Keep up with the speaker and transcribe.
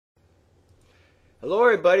Hello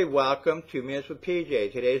everybody, welcome to Minutes with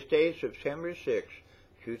PJ. Today's date is September 6,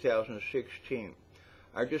 2016.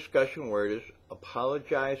 Our discussion word is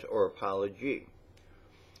apologize or apology.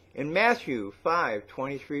 In Matthew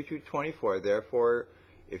 5:23-24, therefore,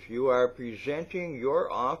 if you are presenting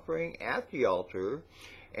your offering at the altar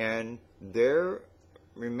and there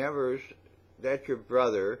remembers that your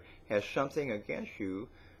brother has something against you,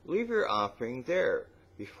 leave your offering there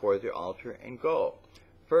before the altar and go.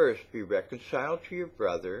 First, be reconciled to your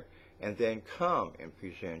brother, and then come and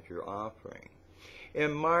present your offering.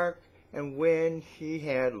 In Mark, and when he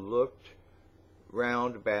had looked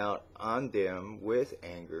round about on them with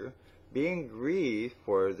anger, being grieved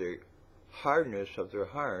for the hardness of their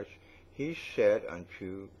hearts, he said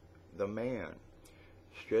unto the man,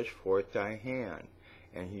 Stretch forth thy hand.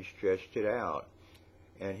 And he stretched it out,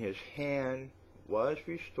 and his hand was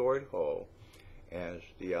restored whole as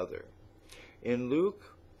the other. In Luke,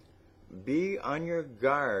 be on your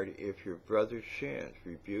guard if your brother sins.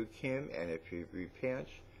 Rebuke him, and if he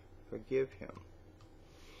repents, forgive him.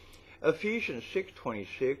 Ephesians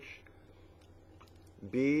 6:26,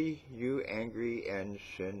 be you angry and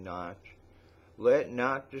sin not. Let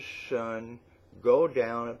not the sun go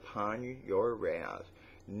down upon your wrath,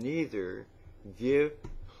 neither give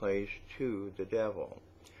place to the devil.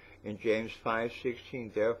 In James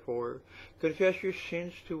 5:16, therefore, confess your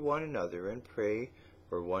sins to one another and pray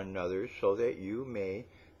for one another so that you may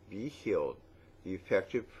be healed. The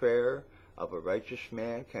effective prayer of a righteous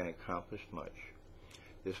man can accomplish much.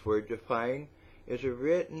 This word defined is a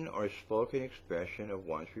written or spoken expression of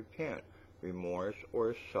one's repent, remorse,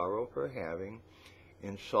 or sorrow for having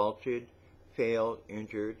insulted, failed,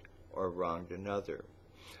 injured, or wronged another.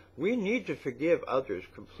 We need to forgive others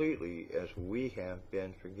completely as we have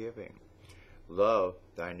been forgiving. Love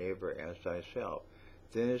thy neighbor as thyself.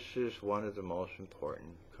 This is one of the most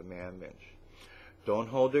important commandments. Don't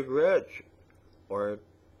hold a grudge or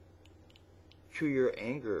to your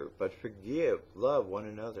anger, but forgive, love one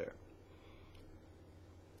another.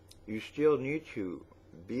 You still need to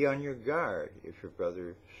be on your guard. If your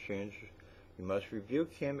brother sins, you must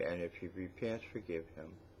rebuke him, and if he repents, forgive him.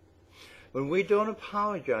 When we don't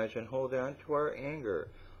apologize and hold on to our anger,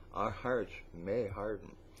 our hearts may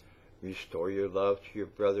harden. Restore your love to your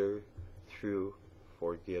brother through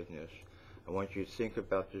forgiveness. I want you to think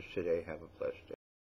about this today. Have a blessed day.